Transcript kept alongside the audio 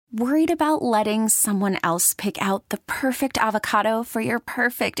Worried about letting someone else pick out the perfect avocado for your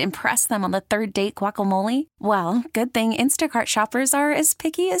perfect impress them on the third date guacamole? Well, good thing Instacart shoppers are as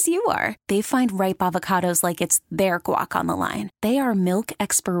picky as you are. They find ripe avocados like it's their guac on the line. They are milk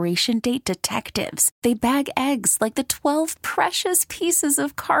expiration date detectives. They bag eggs like the 12 precious pieces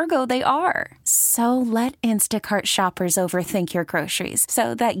of cargo they are. So let Instacart shoppers overthink your groceries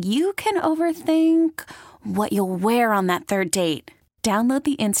so that you can overthink what you'll wear on that third date. Download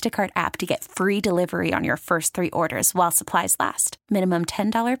the Instacart app to get free delivery on your first 3 orders while supplies last. Minimum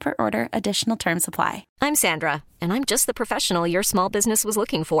 $10 per order. Additional terms apply. I'm Sandra, and I'm just the professional your small business was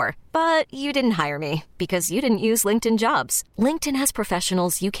looking for. But you didn't hire me because you didn't use LinkedIn Jobs. LinkedIn has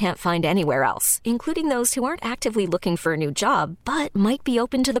professionals you can't find anywhere else, including those who aren't actively looking for a new job, but might be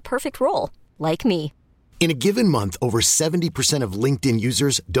open to the perfect role, like me. In a given month, over 70% of LinkedIn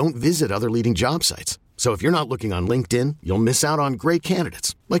users don't visit other leading job sites. So if you're not looking on LinkedIn, you'll miss out on great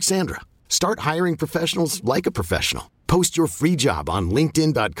candidates like Sandra. Start hiring professionals like a professional. Post your free job on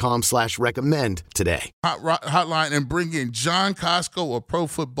linkedin.com/recommend today. Hotline and bring in John Kosko of Pro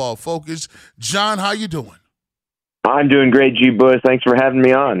Football Focus. John, how you doing? I'm doing great, G. Bush. Thanks for having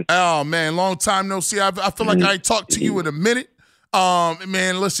me on. Oh, man, long time no see. I feel like I ain't talked to you in a minute.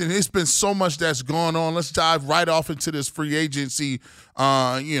 Man, listen, it's been so much that's gone on. Let's dive right off into this free agency,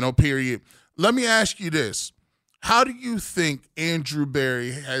 period. Let me ask you this. How do you think Andrew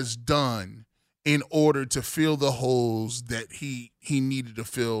Berry has done in order to fill the holes that he needed to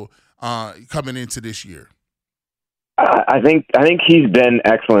fill coming into this year? I think he's been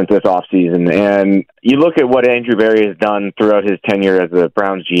excellent this offseason. And you look at what Andrew Berry has done throughout his tenure as the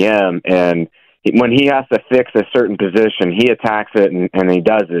Browns GM, and when he has to fix a certain position, he attacks it and he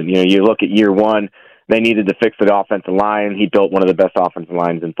does it. You know, you look at year one, they needed to fix the offensive line. He built one of the best offensive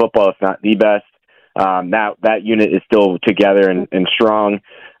lines in football, if not the best. That unit is still together and strong.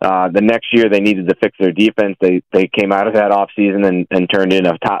 The next year, they needed to fix their defense. They came out of that offseason and turned in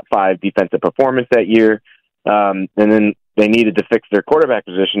a top 5 defensive performance that year. And then they needed to fix their quarterback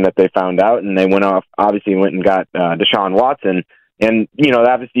position that they found out, and they went and got Deshaun Watson. And,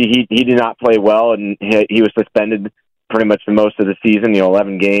 obviously he did not play well, and he was suspended pretty much the most of the season,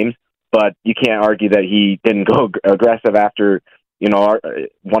 11 games. But you can't argue that he didn't go aggressive after,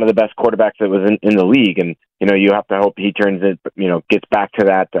 one of the best quarterbacks that was in the league. And, you have to hope he turns it, gets back to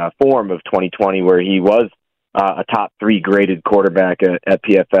that form of 2020 where he was a top 3 graded quarterback at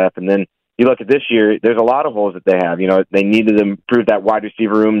PFF. And then you look at this year, there's a lot of holes that they have. They needed to improve that wide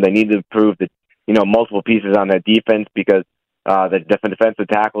receiver room. They needed to improve the, multiple pieces on that defense because the defensive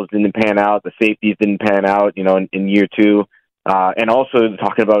tackles didn't pan out. The safeties didn't pan out, in year 2. And also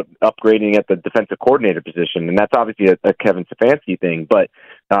talking about upgrading at the defensive coordinator position. And that's obviously a Kevin Stefanski thing. But,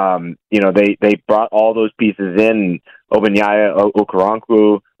 they brought all those pieces in, Ogbonnaya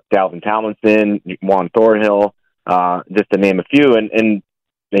Okoronkwo, Dalvin Tomlinson, Juan Thornhill, just to name a few. And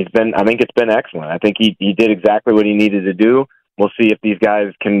I think it's been excellent. I think he did exactly what he needed to do. We'll see if these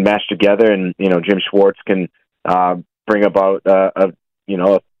guys can mesh together and, Jim Schwartz can bring about a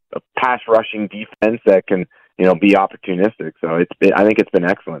pass rushing defense that can, be opportunistic. So I think it's been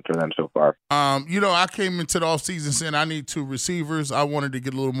excellent for them so far. I came into the offseason saying I need 2 receivers. I wanted to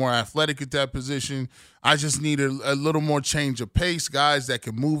get a little more athletic at that position. I just needed a little more change of pace, guys that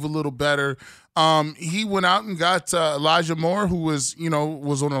can move a little better. He went out and got Elijah Moore, who was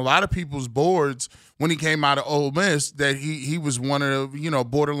on a lot of people's boards when he came out of Ole Miss, that he was one of the,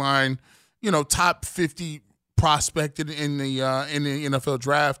 borderline, top 50 prospect in the NFL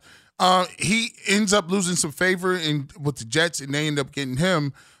draft. He ends up losing some favor with the Jets, and they end up getting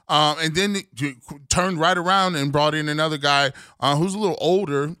him. And then turned right around and brought in another guy who's a little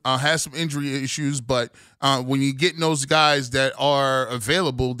older, has some injury issues. But when you get those guys that are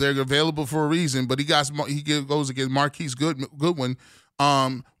available, they're available for a reason. But he goes against Marquise Goodwin.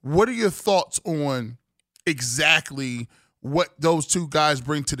 What are your thoughts on exactly what those 2 guys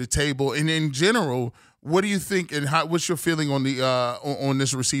bring to the table, and in general? What do you think, and what's your feeling on the on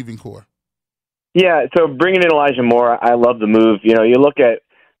this receiving core? Yeah, so bringing in Elijah Moore, I love the move. You look at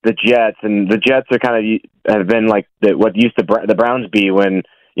the Jets, and the Jets are have been like what used to the Browns be when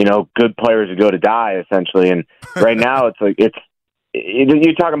good players would go to die essentially. And right now,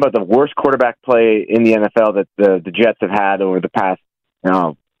 you're talking about the worst quarterback play in the NFL that the Jets have had over the past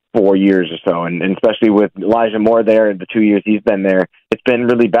 4 years or so, and especially with Elijah Moore there, the 2 years he's been there, it's been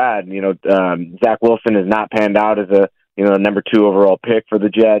really bad. Zach Wilson has not panned out as a number 2 overall pick for the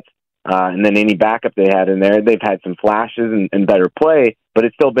Jets, and then any backup they had in there, they've had some flashes and better play, but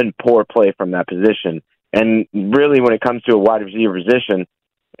it's still been poor play from that position. And really, when it comes to a wide receiver position,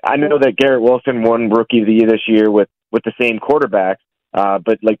 I know that Garrett Wilson won Rookie of the Year this year with the same quarterback,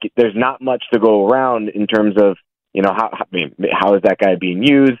 but like there's not much to go around in terms of, how is that guy being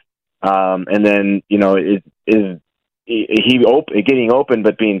used? And then, is he getting open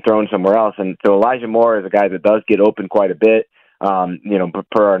but being thrown somewhere else? And so Elijah Moore is a guy that does get open quite a bit, per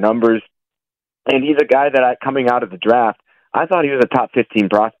our numbers. And he's a guy that coming out of the draft, I thought he was a top 15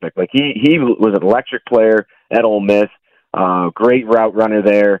 prospect. Like he was an electric player at Ole Miss, great route runner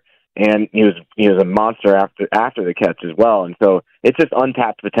there, and he was a monster after the catch as well. And so it's just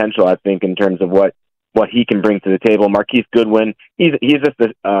untapped potential, I think, in terms of what he can bring to the table. Marquise Goodwin, he's just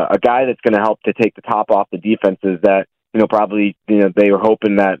a guy that's going to help to take the top off the defenses that probably they were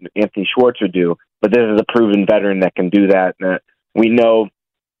hoping that Anthony Schwartz would do. But this is a proven veteran that can do that. We know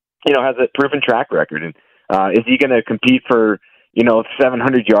has a proven track record. And is he going to compete for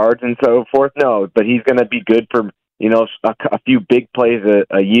 700 yards and so forth? No, but he's going to be good for a few big plays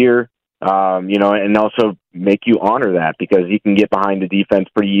a year. And also make you honor that because he can get behind the defense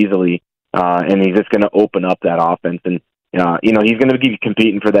pretty easily. And he's just going to open up that offense. And, he's going to be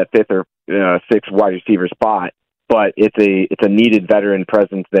competing for that fifth or sixth wide receiver spot, but it's a needed veteran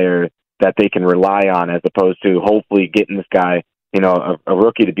presence there that they can rely on as opposed to hopefully getting this guy, a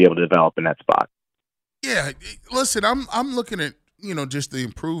rookie to be able to develop in that spot. Yeah. Listen, I'm looking at, just the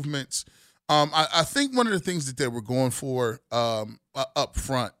improvements. I think one of the things that they were going for up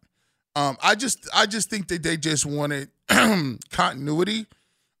front, I just think that they just wanted continuity.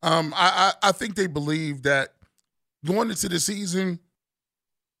 I think they believe that going into this season,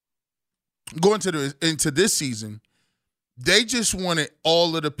 they just wanted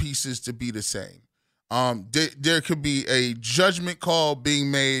all of the pieces to be the same. There could be a judgment call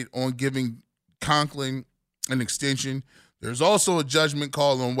being made on giving Conklin an extension. There's also a judgment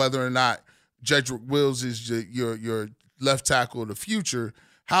call on whether or not Jedrick Wills is your left tackle of the future.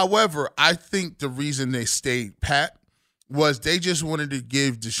 However, I think the reason they stayed pat was they just wanted to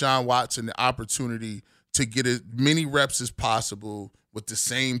give Deshaun Watson the opportunity to get as many reps as possible with the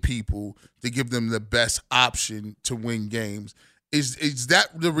same people to give them the best option to win games. Is that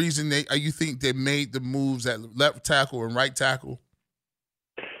the reason you think they made the moves at left tackle and right tackle?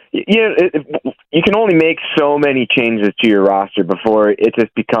 Yeah, you can only make so many changes to your roster before it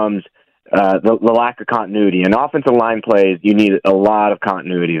just becomes the lack of continuity. In offensive line plays, you need a lot of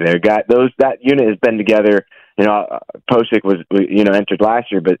continuity there. That unit has been together. Posick was entered last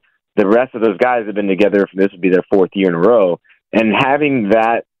year, but the rest of those guys have been together. This would be their fourth year in a row, and having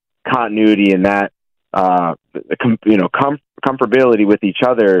that continuity and that comfortability with each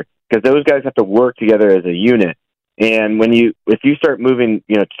other, because those guys have to work together as a unit. And if you start moving,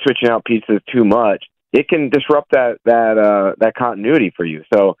 switching out pieces too much, it can disrupt that continuity for you.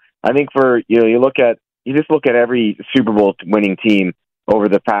 So I think you just look at every Super Bowl winning team over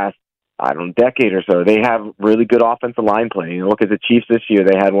the past, decade or so. They have really good offensive line play. Look at the Chiefs this year;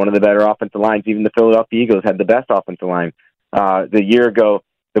 they had one of the better offensive lines. Even the Philadelphia Eagles had the best offensive line. The year ago,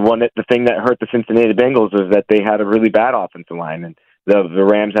 the thing that hurt the Cincinnati Bengals was that they had a really bad offensive line, and the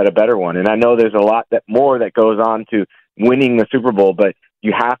Rams had a better one. And I know there's a lot more that goes on to winning the Super Bowl, but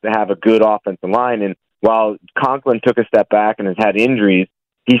you have to have a good offensive line. And while Conklin took a step back and has had injuries,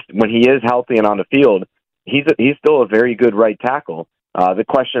 when he is healthy and on the field, he's still a very good right tackle. The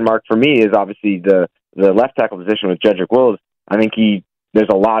question mark for me is obviously the left tackle position with Jedrick Wills. I think there's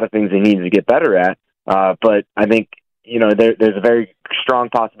a lot of things he needs to get better at, but I think there's a very strong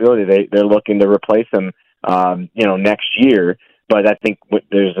possibility they're looking to replace him next year. But I think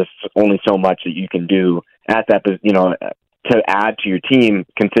there's only so much that you can do at that, to add to your team,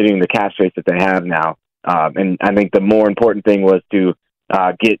 considering the cap space that they have now. And I think the more important thing was to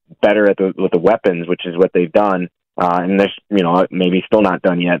get better with the weapons, which is what they've done. And they're, maybe still not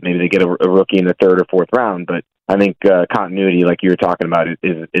done yet. Maybe they get a rookie in the third or fourth round. But I think continuity, like you were talking about,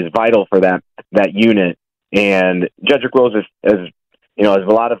 is vital for that unit. And Jedrick Wills as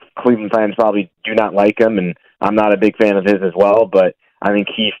a lot of Cleveland fans probably do not like him, and I'm not a big fan of his as well. But I think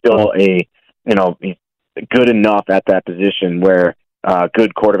he's still he's good enough at that position where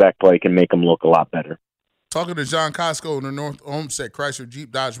good quarterback play can make him look a lot better. Talking to John Kosko in the North Homestead Chrysler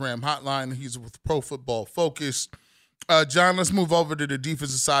Jeep Dodge Ram hotline. He's with Pro Football Focus. John, let's move over to the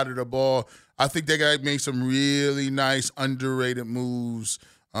defensive side of the ball. I think they got made some really nice, underrated moves,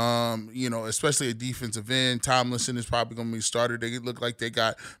 especially at defensive end. Tomlinson is probably going to be started. They look like they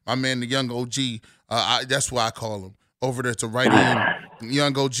got my man, the young OG. That's what I call him. Over there to right end.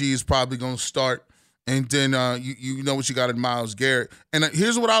 Young OG is probably going to start. And then you know what you got in Myles Garrett. And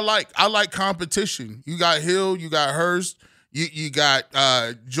here's what I like. I like competition. You got Hill, you got Hurst, You got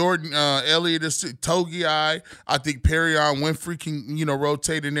Jordan Elliott, Togiai. I think Perrion Winfrey can,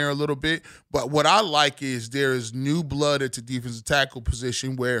 rotate in there a little bit. But what I like is there is new blood at the defensive tackle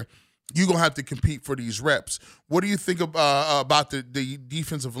position where you're going to have to compete for these reps. What do you think about the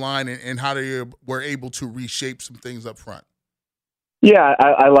defensive line and how they were able to reshape some things up front? Yeah,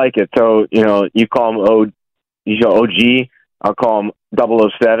 I like it. So, you call him OG. I'll call him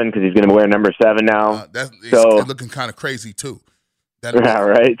 007 because he's going to wear number 7 now. It's looking kind of crazy too. Yeah,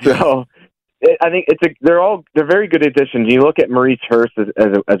 right. Yeah. So I think they're very good additions. You look at Maurice Hurst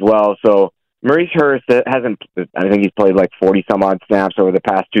as well. So Maurice Hurst hasn't. I think he's played like 40 some odd snaps over the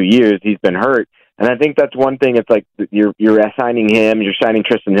past 2 years. He's been hurt, and I think that's one thing. It's like you're assigning him. You're signing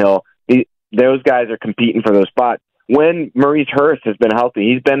Tristan Hill. Those guys are competing for those spots. When Maurice Hurst has been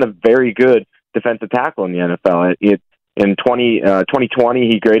healthy, he's been a very good defensive tackle in the NFL. In 2020,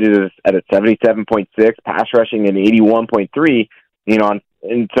 he graded at a 77.6, pass rushing an 81.3.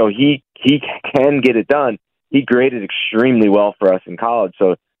 And so he can get it done. He graded extremely well for us in college.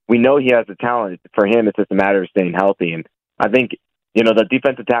 So we know he has the talent. For him, it's just a matter of staying healthy. And I think the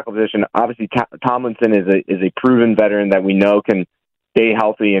defensive tackle position. Obviously, Tomlinson is a proven veteran that we know can stay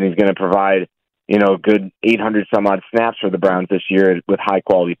healthy, and he's going to provide good 800 some odd snaps for the Browns this year with high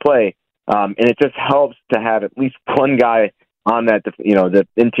quality play. And it just helps to have at least one guy on that, the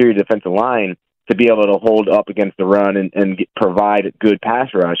interior defensive line to be able to hold up against the run and provide good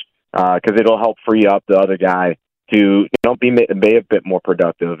pass rush, because it'll help free up the other guy to be a bit more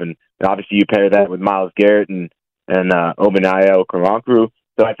productive. And obviously you pair that with Myles Garrett and Obadiah Okoronkwo.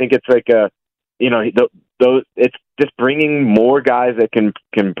 So I think it's like it's just bringing more guys that can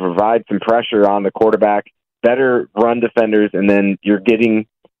provide some pressure on the quarterback, better run defenders, and then you're getting.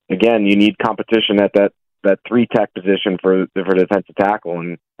 Again, you need competition at that 3-tech position for defensive tackle,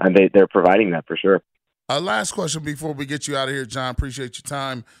 and they're providing that for sure. Last question before we get you out of here, John. Appreciate your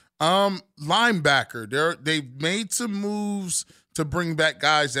time. Linebacker, they've made some moves to bring back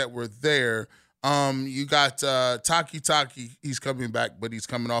guys that were there. You got Taki. He's coming back, but he's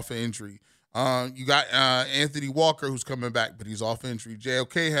coming off an injury. You got Anthony Walker, who's coming back, but he's off injury.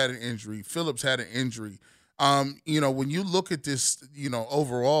 JOK had an injury. Phillips had an injury. When you look at this,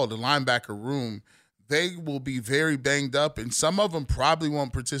 overall, the linebacker room, they will be very banged up, and some of them probably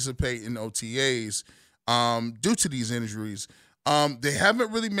won't participate in OTAs due to these injuries. They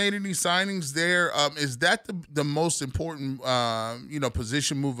haven't really made any signings there. Is that the most important,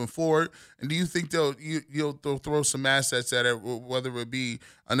 position moving forward? And do you think they'll throw some assets at it, whether it be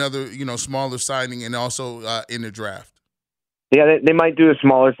another, smaller signing and also in the draft? Yeah, they might do a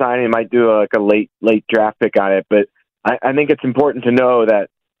smaller signing, might do a late draft pick on it, but I think it's important to know that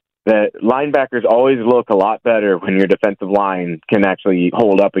linebackers always look a lot better when your defensive line can actually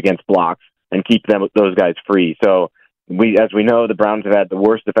hold up against blocks and keep those guys free. So as we know, the Browns have had the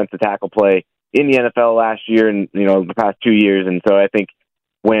worst defensive tackle play in the NFL last year and the past 2 years, and so I think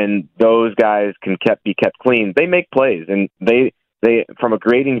when those guys can be kept clean, they make plays, and they from a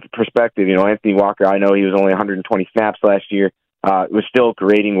grading perspective, Anthony Walker, I know he was only 120 snaps last year. Was still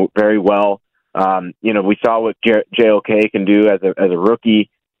grading very well. We saw what JOK can do as a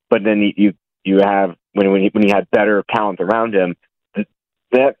rookie, but then you have when he had better talent around him,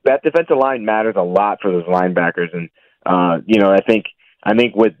 that defensive line matters a lot for those linebackers. And I think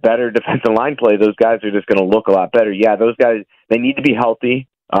with better defensive line play, those guys are just going to look a lot better. Yeah, those guys, they need to be healthy.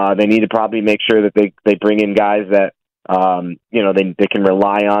 They need to probably make sure that they bring in guys that they can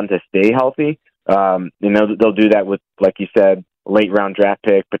rely on to stay healthy. They'll do that with, like you said, late round draft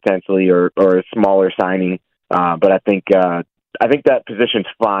pick potentially, or a smaller signing. But I think that position's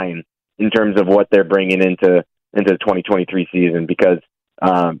fine in terms of what they're bringing into the 2023 season, because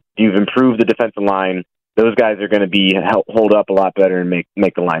you've improved the defensive line. Those guys are going to hold up a lot better and make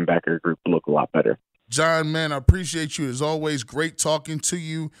the linebacker group look a lot better. John, man, I appreciate you as always. Great talking to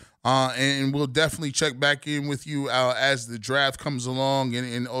you. And we'll definitely check back in with you as the draft comes along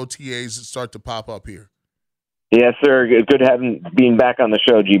and OTAs start to pop up here. Yes, sir. Good being back on the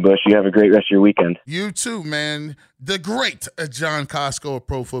show, G. Bush. You have a great rest of your weekend. You too, man. The great John Kosko of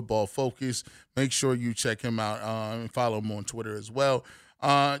Pro Football Focus. Make sure you check him out and follow him on Twitter as well.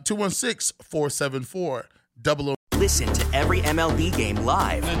 216-474-00. Listen to every MLB game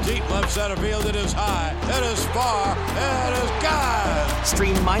live. In the deep left center field, it is high, it is far, it is gone.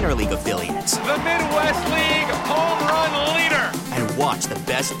 Stream minor league affiliates. The Midwest League home run leader. And watch the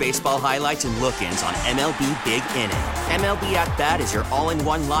best baseball highlights and look-ins on MLB Big Inning. MLB At Bat is your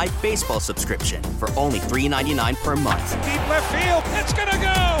all-in-one live baseball subscription for only $3.99 per month. Deep left field, it's gonna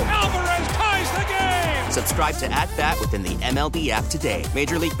go. Alvarez ties the game. Subscribe to At Bat within the MLB app today.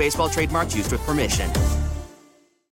 Major League Baseball trademarks used with permission.